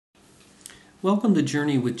Welcome to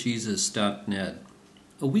JourneyWithJesus.net,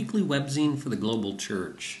 a weekly webzine for the global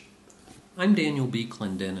church. I'm Daniel B.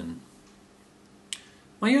 Clendenin.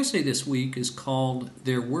 My essay this week is called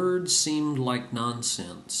Their Words Seemed Like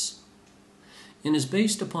Nonsense, and is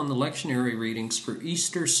based upon the lectionary readings for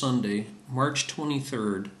Easter Sunday, March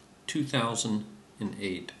 23rd,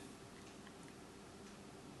 2008.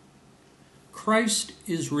 Christ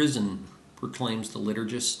is risen, proclaims the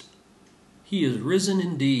liturgist. He is risen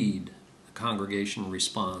indeed, the congregation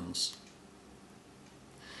responds.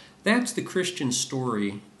 That's the Christian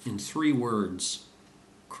story in 3 words.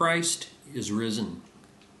 Christ is risen.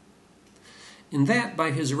 In that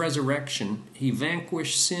by his resurrection, he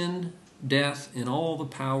vanquished sin, death, and all the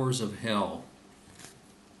powers of hell.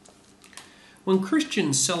 When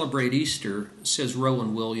Christians celebrate Easter, says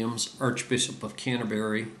Rowan Williams, Archbishop of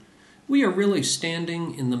Canterbury, we are really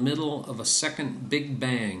standing in the middle of a second Big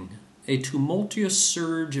Bang, a tumultuous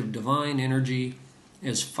surge of divine energy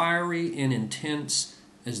as fiery and intense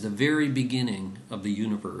as the very beginning of the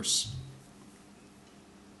universe.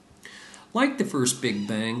 Like the first Big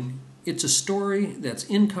Bang, it's a story that's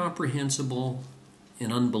incomprehensible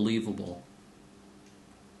and unbelievable.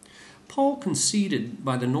 Paul conceded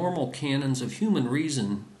by the normal canons of human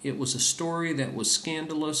reason it was a story that was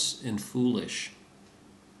scandalous and foolish.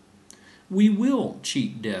 We will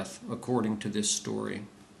cheat death according to this story.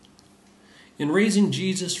 In raising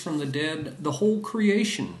Jesus from the dead, the whole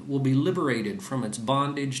creation will be liberated from its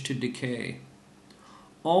bondage to decay.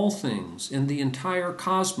 All things in the entire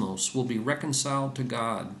cosmos will be reconciled to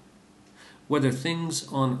God, whether things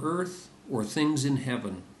on earth or things in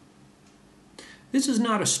heaven. This is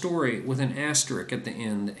not a story with an asterisk at the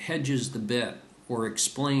end that hedges the bet or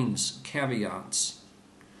explains caveats.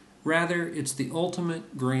 Rather, it's the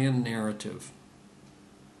ultimate grand narrative.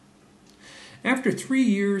 After 3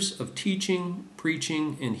 years of teaching,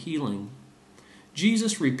 preaching, and healing,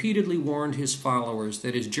 Jesus repeatedly warned his followers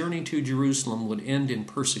that his journey to Jerusalem would end in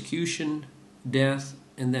persecution, death,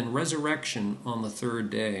 and then resurrection on the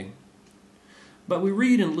 3rd day. But we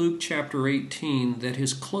read in Luke chapter 18 that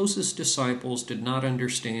his closest disciples did not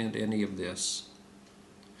understand any of this.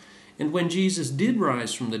 And when Jesus did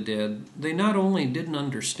rise from the dead, they not only didn't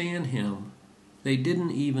understand him, they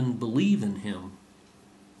didn't even believe in him.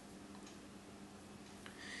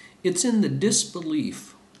 It's in the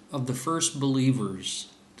disbelief of the first believers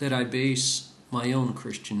that I base my own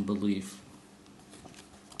Christian belief.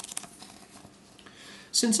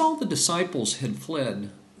 Since all the disciples had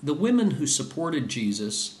fled, the women who supported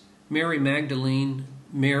Jesus, Mary Magdalene,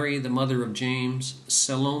 Mary the mother of James,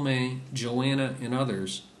 Salome, Joanna, and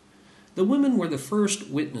others, the women were the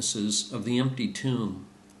first witnesses of the empty tomb.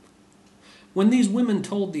 When these women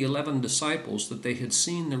told the 11 disciples that they had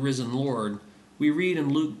seen the risen Lord, we read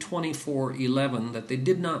in Luke 24:11 that they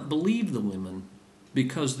did not believe the women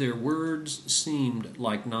because their words seemed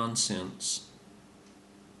like nonsense.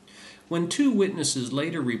 When 2 witnesses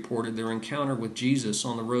later reported their encounter with Jesus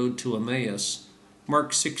on the road to Emmaus,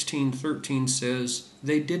 Mark 16:13 says,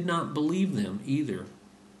 they did not believe them either.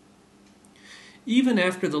 Even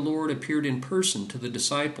after the Lord appeared in person to the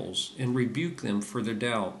disciples and rebuked them for their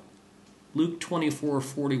doubt, Luke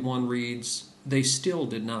 24:41 reads, they still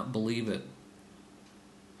did not believe it.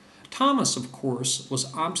 Thomas, of course,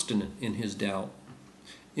 was obstinate in his doubt,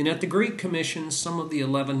 and at the Great Commission some of the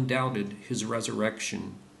 11 doubted his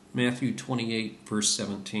resurrection, Matthew 28, verse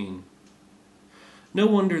 17. No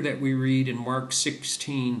wonder that we read in Mark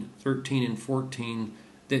 16:13 and 14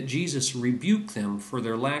 that Jesus rebuked them for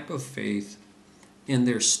their lack of faith and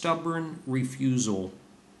their stubborn refusal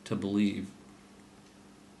to believe.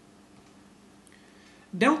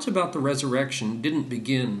 Doubts about the resurrection didn't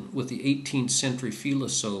begin with the 18th century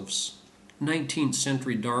philosophes, 19th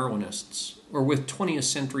century Darwinists, or with 20th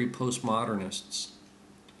century postmodernists.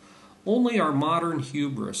 Only our modern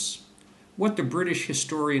hubris, what the British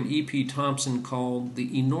historian E.P. Thompson called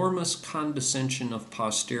the enormous condescension of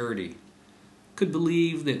posterity, could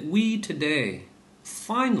believe that we today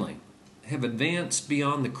finally have advanced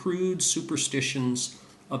beyond the crude superstitions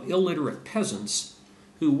of illiterate peasants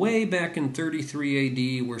who way back in 33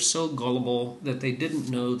 A.D. were so gullible that they didn't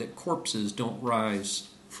know that corpses don't rise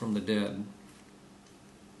from the dead.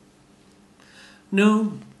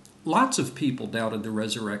 No, lots of people doubted the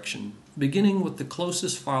resurrection, beginning with the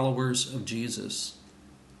closest followers of Jesus.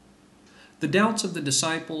 The doubts of the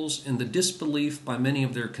disciples and the disbelief by many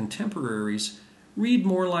of their contemporaries read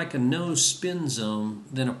more like a no-spin zone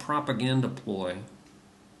than a propaganda ploy.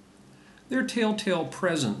 Their telltale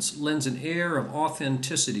presence lends an air of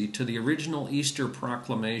authenticity to the original Easter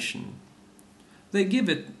proclamation. They give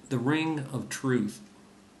it the ring of truth.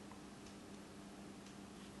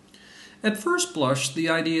 At first blush, the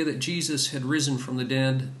idea that Jesus had risen from the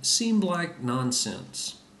dead seemed like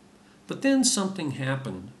nonsense. But then something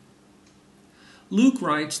happened. Luke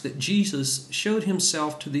writes that Jesus showed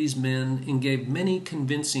himself to these men and gave many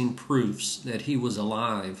convincing proofs that he was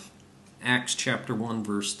alive. Acts chapter 1,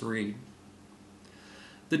 verse 3.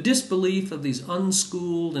 The disbelief of these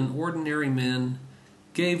unschooled and ordinary men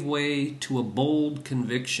gave way to a bold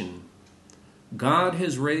conviction. God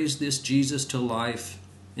has raised this Jesus to life,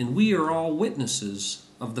 and we are all witnesses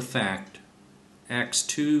of the fact. Acts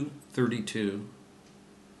 2:32.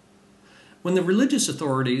 When the religious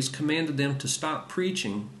authorities commanded them to stop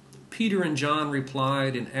preaching, Peter and John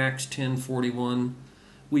replied in Acts 10:41,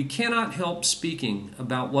 "We cannot help speaking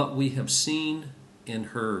about what we have seen and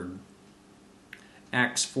heard."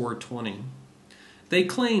 Acts 4:20. They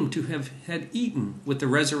claimed to have had eaten with the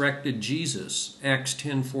resurrected Jesus, Acts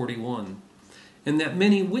 10:41, and that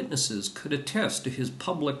many witnesses could attest to his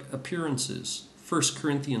public appearances, 1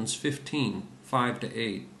 Corinthians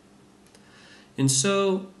 15:5-8. And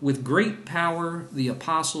so, with great power, the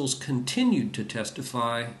apostles continued to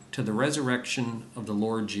testify to the resurrection of the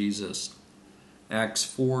Lord Jesus. Acts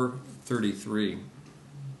 4:33.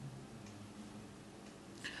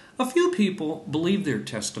 A few people believed their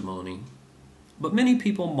testimony, but many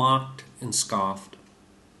people mocked and scoffed.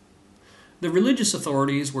 The religious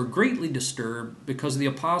authorities were greatly disturbed because the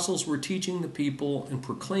apostles were teaching the people and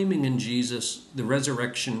proclaiming in Jesus the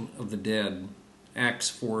resurrection of the dead. Acts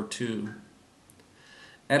 4:2.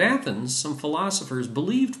 At Athens, some philosophers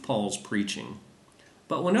believed Paul's preaching,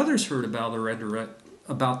 but when others heard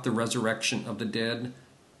about the resurrection of the dead,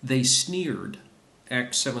 they sneered.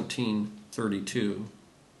 Acts 17:32.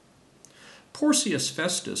 Porcius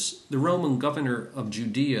Festus, the Roman governor of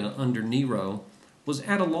Judea under Nero, was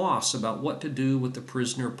at a loss about what to do with the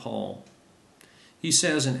prisoner Paul. He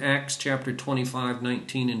says in Acts chapter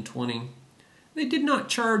 25:19 and 20, "They did not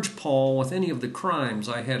charge Paul with any of the crimes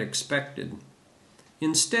I had expected.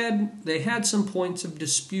 Instead, they had some points of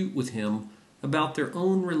dispute with him about their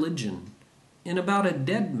own religion and about a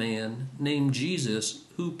dead man named Jesus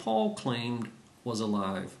who Paul claimed was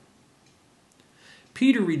alive."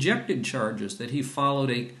 Peter rejected charges that he followed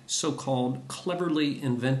a so-called cleverly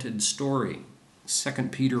invented story,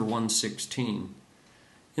 2 Peter 1:16.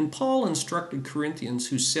 And Paul instructed Corinthians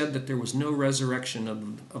who said that there was no resurrection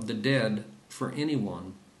of the dead for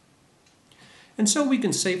anyone. And so we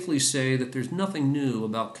can safely say that there's nothing new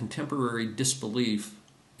about contemporary disbelief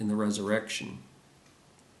in the resurrection.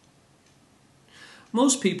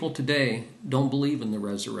 Most people today don't believe in the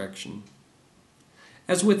resurrection.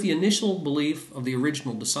 As with the initial belief of the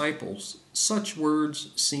original disciples, such words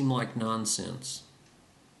seem like nonsense.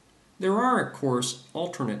 There are, of course,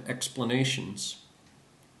 alternate explanations.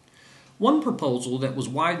 One proposal that was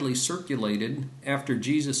widely circulated after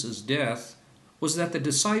Jesus' death was that the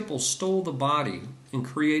disciples stole the body and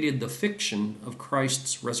created the fiction of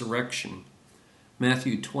Christ's resurrection,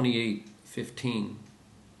 Matthew 28:15.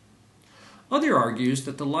 Others argues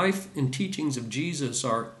that the life and teachings of Jesus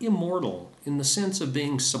are immortal in the sense of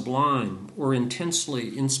being sublime or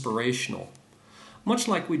intensely inspirational, much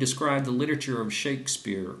like we describe the literature of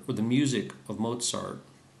Shakespeare or the music of Mozart.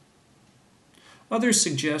 Others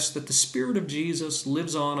suggest that the Spirit of Jesus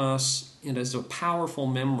lives on us and as a powerful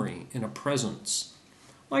memory and a presence,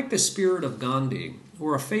 like the spirit of Gandhi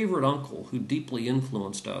or a favorite uncle who deeply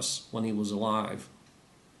influenced us when he was alive.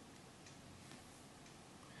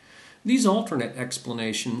 These alternate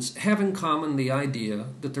explanations have in common the idea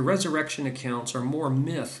that the resurrection accounts are more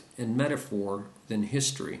myth and metaphor than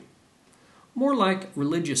history, more like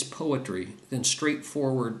religious poetry than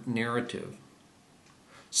straightforward narrative,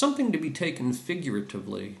 something to be taken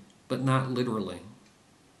figuratively but not literally.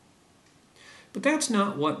 But that's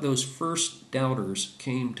not what those first doubters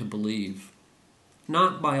came to believe,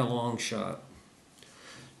 not by a long shot.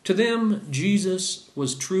 To them, Jesus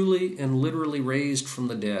was truly and literally raised from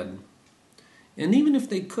the dead. And even if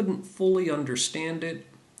they couldn't fully understand it,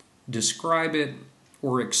 describe it,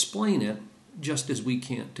 or explain it, just as we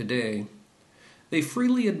can't today, they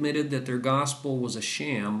freely admitted that their gospel was a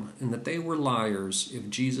sham and that they were liars if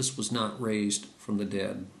Jesus was not raised from the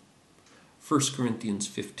dead. 1 Corinthians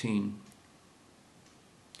 15.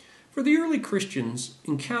 For the early Christians,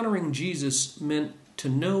 encountering Jesus meant to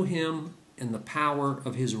know him and the power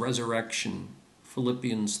of his resurrection,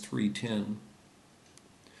 Philippians 3:10.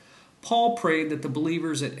 Paul prayed that the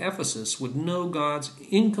believers at Ephesus would know God's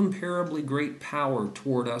incomparably great power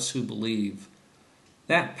toward us who believe.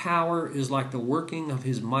 That power is like the working of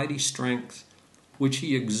his mighty strength, which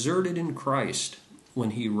he exerted in Christ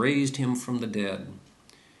when he raised him from the dead.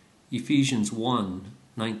 Ephesians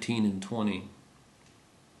 1:19 and 20.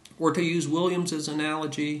 Or to use Williams's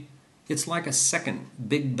analogy, it's like a second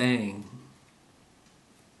Big Bang.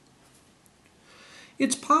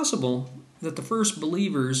 It's possible that the first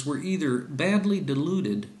believers were either badly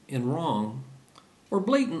deluded and wrong, or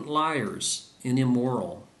blatant liars and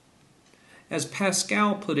immoral. As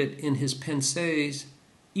Pascal put it in his Pensées,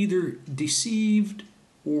 either deceived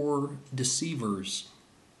or deceivers.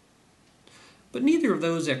 But neither of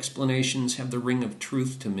those explanations have the ring of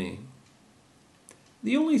truth to me.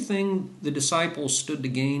 The only thing the disciples stood to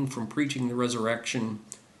gain from preaching the resurrection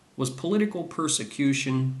was political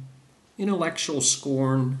persecution, intellectual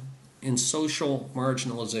scorn, and social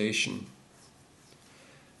marginalization.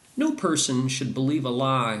 No person should believe a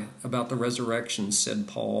lie about the resurrection, said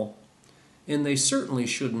Paul, and they certainly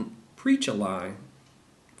shouldn't preach a lie.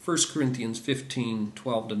 1 Corinthians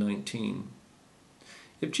 15:12-19.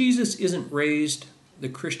 If Jesus isn't raised, the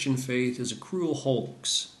Christian faith is a cruel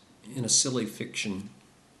hoax and a silly fiction.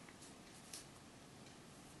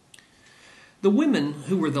 The women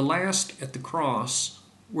who were the last at the cross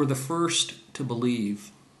were the first to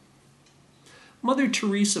believe. Mother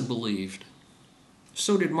Teresa believed.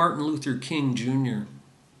 So did Martin Luther King Jr.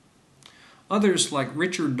 Others like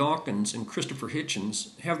Richard Dawkins and Christopher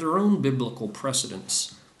Hitchens have their own biblical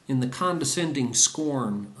precedents in the condescending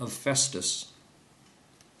scorn of Festus.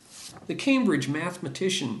 The Cambridge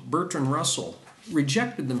mathematician Bertrand Russell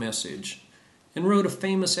rejected the message and wrote a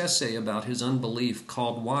famous essay about his unbelief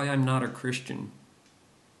called Why I'm Not a Christian.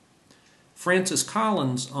 Francis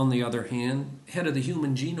Collins, on the other hand, head of the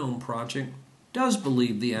Human Genome Project, does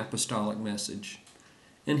believe the apostolic message,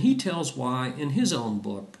 and he tells why in his own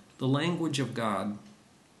book, The Language of God.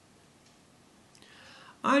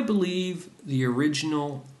 I believe the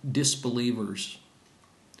original disbelievers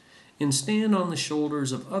and stand on the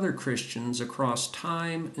shoulders of other Christians across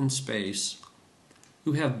time and space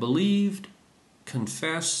who have believed,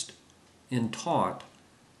 confessed, and taught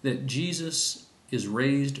that Jesus is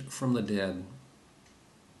raised from the dead.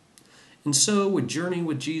 And so, with Journey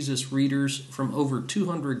with Jesus readers from over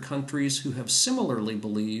 200 countries who have similarly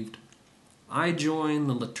believed, I join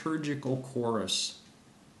the liturgical chorus.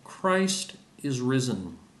 Christ is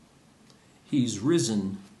risen. He's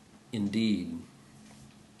risen indeed.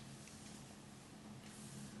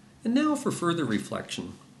 And now for further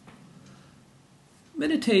reflection.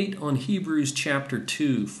 Meditate on Hebrews chapter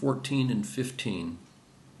 2, 14 and 15.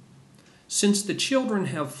 Since the children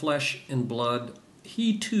have flesh and blood,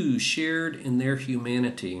 he too shared in their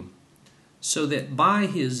humanity, so that by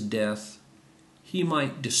his death he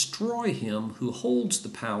might destroy him who holds the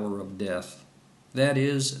power of death, that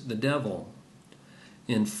is, the devil,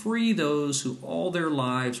 and free those who all their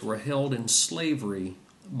lives were held in slavery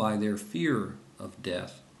by their fear of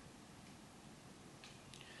death.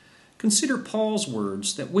 Consider Paul's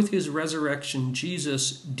words that with his resurrection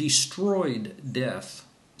Jesus destroyed death,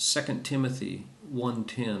 2 Timothy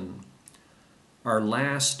 1:10. Our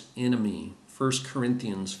last enemy, 1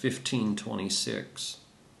 Corinthians 15:26.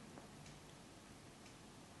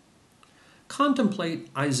 Contemplate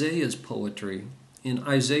Isaiah's poetry in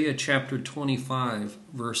Isaiah chapter 25,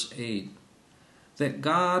 verse 8, that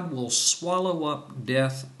God will swallow up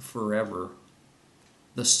death forever.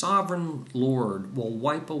 The sovereign Lord will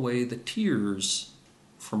wipe away the tears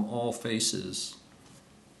from all faces.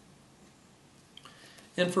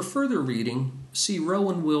 And for further reading, see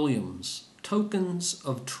Rowan Williams, Tokens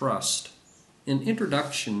of Trust, an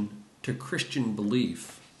Introduction to Christian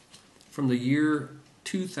Belief, from the year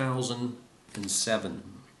 2007.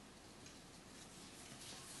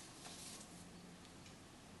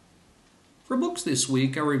 For books this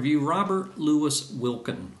week, I review Robert Louis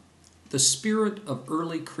Wilken, The Spirit of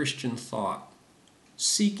Early Christian Thought,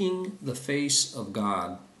 Seeking the Face of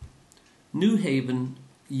God, New Haven,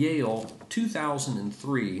 Yale,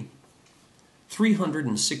 2003,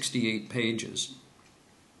 368 pages.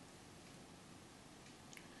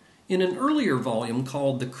 In an earlier volume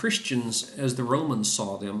called The Christians as the Romans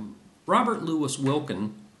Saw Them, Robert Louis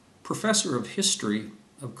Wilken, professor of history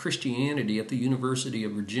of Christianity at the University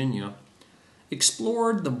of Virginia,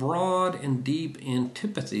 explored the broad and deep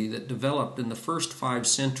antipathy that developed in the first 5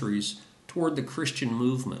 centuries toward the Christian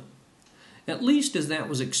movement, at least as that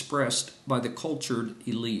was expressed by the cultured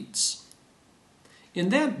elites. In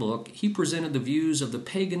that book, he presented the views of the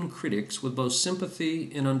pagan critics with both sympathy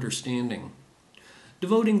and understanding,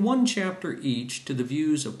 devoting 1 chapter each to the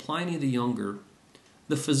views of Pliny the Younger,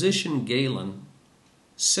 the physician Galen,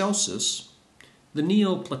 Celsus, the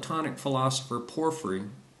Neoplatonic philosopher Porphyry,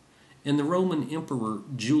 and the Roman Emperor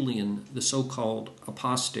Julian, the so-called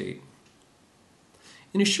apostate.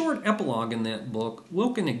 In a short epilogue in that book,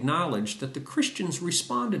 Wilken acknowledged that the Christians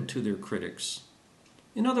responded to their critics.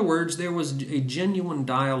 In other words, there was a genuine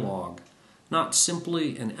dialogue, not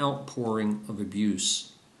simply an outpouring of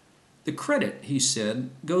abuse. The credit, he said,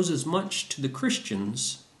 goes as much to the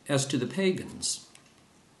Christians as to the pagans.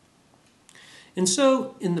 And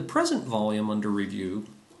so, in the present volume under review,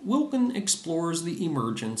 Wilken explores the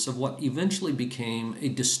emergence of what eventually became a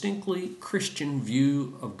distinctly Christian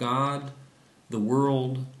view of God, the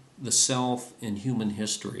world, the self, and human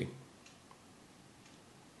history.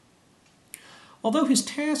 Although his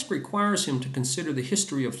task requires him to consider the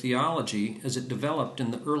history of theology as it developed in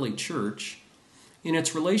the early church, in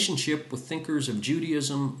its relationship with thinkers of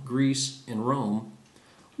Judaism, Greece, and Rome,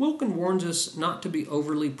 Wilken warns us not to be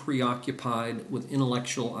overly preoccupied with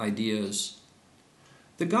intellectual ideas.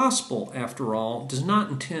 The gospel, after all, does not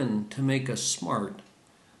intend to make us smart,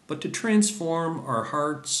 but to transform our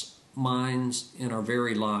hearts, minds, and our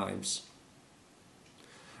very lives.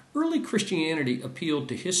 Early Christianity appealed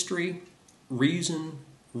to history, reason,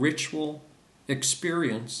 ritual,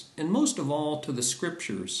 experience, and most of all to the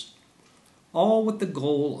scriptures, all with the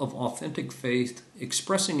goal of authentic faith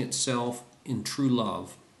expressing itself in true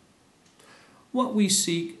love. What we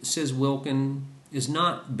seek, says Wilken, is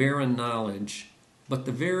not barren knowledge, but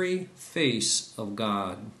the very face of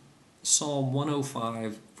God. Psalm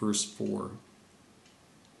 105, verse 4.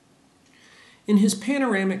 In his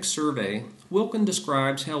panoramic survey, Wilken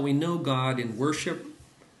describes how we know God in worship,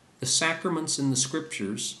 the sacraments in the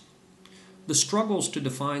scriptures, the struggles to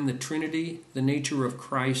define the Trinity, the nature of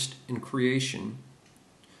Christ in creation,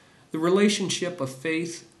 the relationship of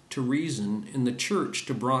faith to reason in the church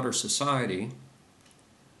to broader society,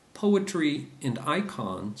 poetry and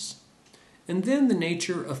icons, and then the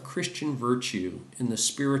nature of Christian virtue in the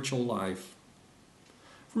spiritual life.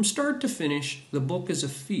 From start to finish, the book is a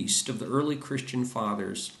feast of the early Christian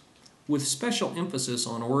fathers, with special emphasis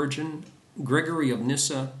on Origen, Gregory of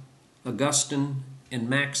Nyssa, Augustine, and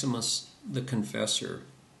Maximus the Confessor.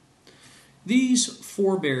 These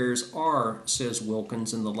forebears are, says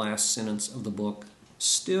Wilkins in the last sentence of the book,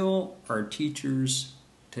 still our teachers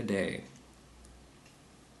today.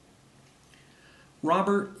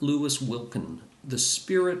 Robert Louis Wilken, The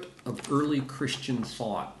Spirit of Early Christian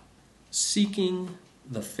Thought, Seeking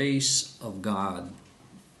the Face of God.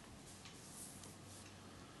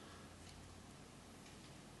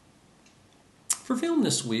 For film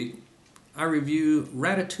this week, I review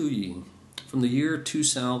Ratatouille from the year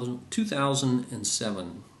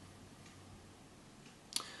 2007.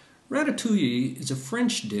 Ratatouille is a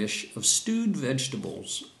French dish of stewed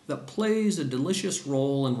vegetables that plays a delicious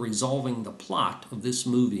role in resolving the plot of this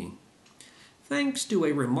movie, thanks to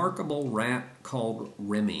a remarkable rat called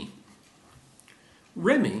Remy.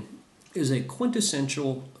 Remy is a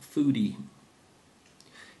quintessential foodie.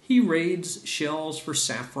 He raids shells for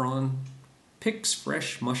saffron, picks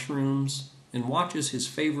fresh mushrooms, and watches his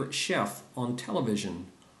favorite chef on television,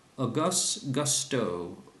 Auguste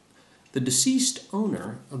Gusteau, the deceased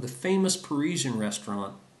owner of the famous Parisian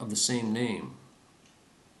restaurant of the same name.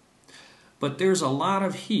 But there's a lot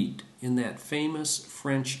of heat in that famous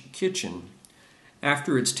French kitchen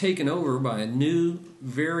after it's taken over by a new,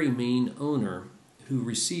 very mean owner who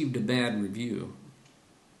received a bad review.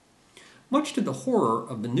 Much to the horror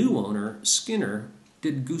of the new owner, Skinner,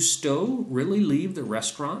 did Gusteau really leave the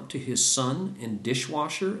restaurant to his son and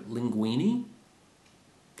dishwasher, Linguini?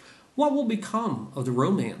 What will become of the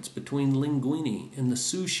romance between Linguini and the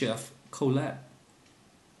sous chef, Colette?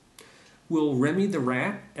 Will Remy the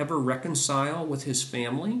rat ever reconcile with his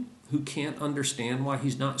family, who can't understand why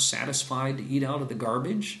he's not satisfied to eat out of the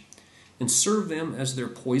garbage, and serve them as their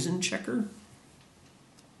poison checker?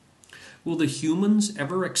 Will the humans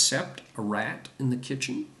ever accept a rat in the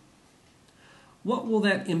kitchen? What will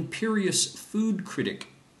that imperious food critic,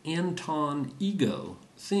 Anton Ego,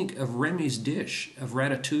 think of Remy's dish of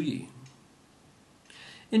ratatouille?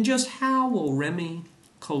 And just how will Remy,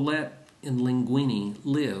 Colette, and Linguini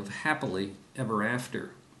live happily ever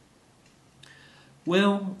after?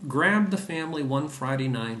 Well, grab the family one Friday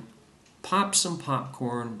night, pop some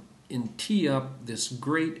popcorn, and tee up this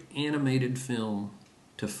great animated film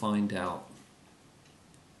to find out.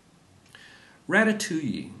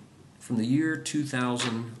 Ratatouille from the year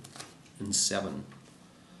 2007.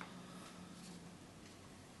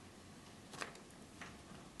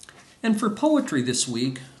 And for poetry this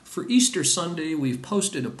week, for Easter Sunday, we've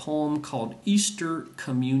posted a poem called Easter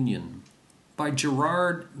Communion by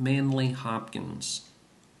Gerard Manley Hopkins.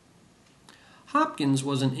 Hopkins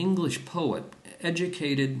was an English poet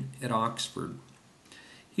educated at Oxford.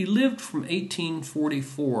 He lived from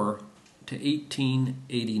 1844 to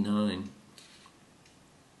 1889.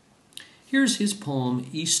 Here's his poem,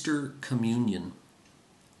 Easter Communion.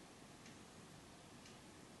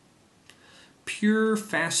 Pure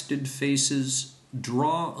fasted faces,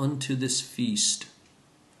 draw unto this feast.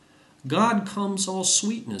 God comes all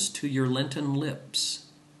sweetness to your Lenten lips,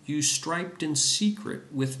 you striped in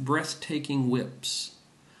secret with breathtaking whips.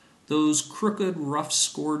 Those crooked,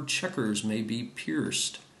 rough-scored checkers may be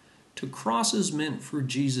pierced to crosses meant for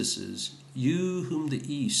Jesus's, you whom the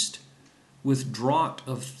East, with draught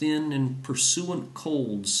of thin and pursuant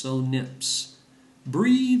cold so nips.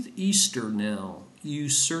 Breathe Easter now, you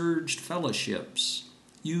surged fellowships,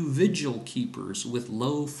 you vigil keepers with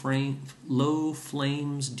low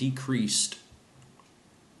flames decreased.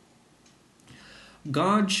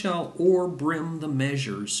 God shall o'erbrim the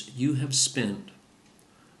measures you have spent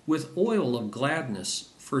with oil of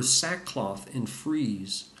gladness for sackcloth and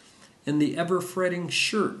frieze, and the ever-fretting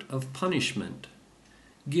shirt of punishment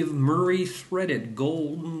give murrey-threaded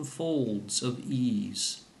golden folds of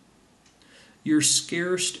ease. Your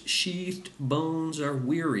scarce sheathed bones are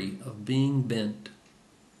weary of being bent.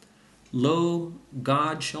 Lo,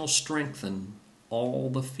 God shall strengthen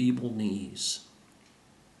all the feeble knees.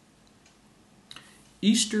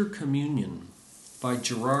 Easter Communion by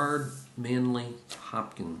Gerard Manley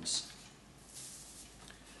Hopkins.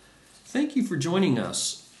 Thank you for joining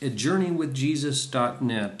us at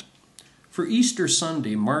JourneyWithJesus.net for Easter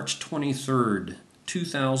Sunday, March 23rd,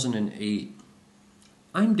 2008.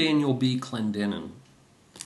 I'm Daniel B. Clendenin.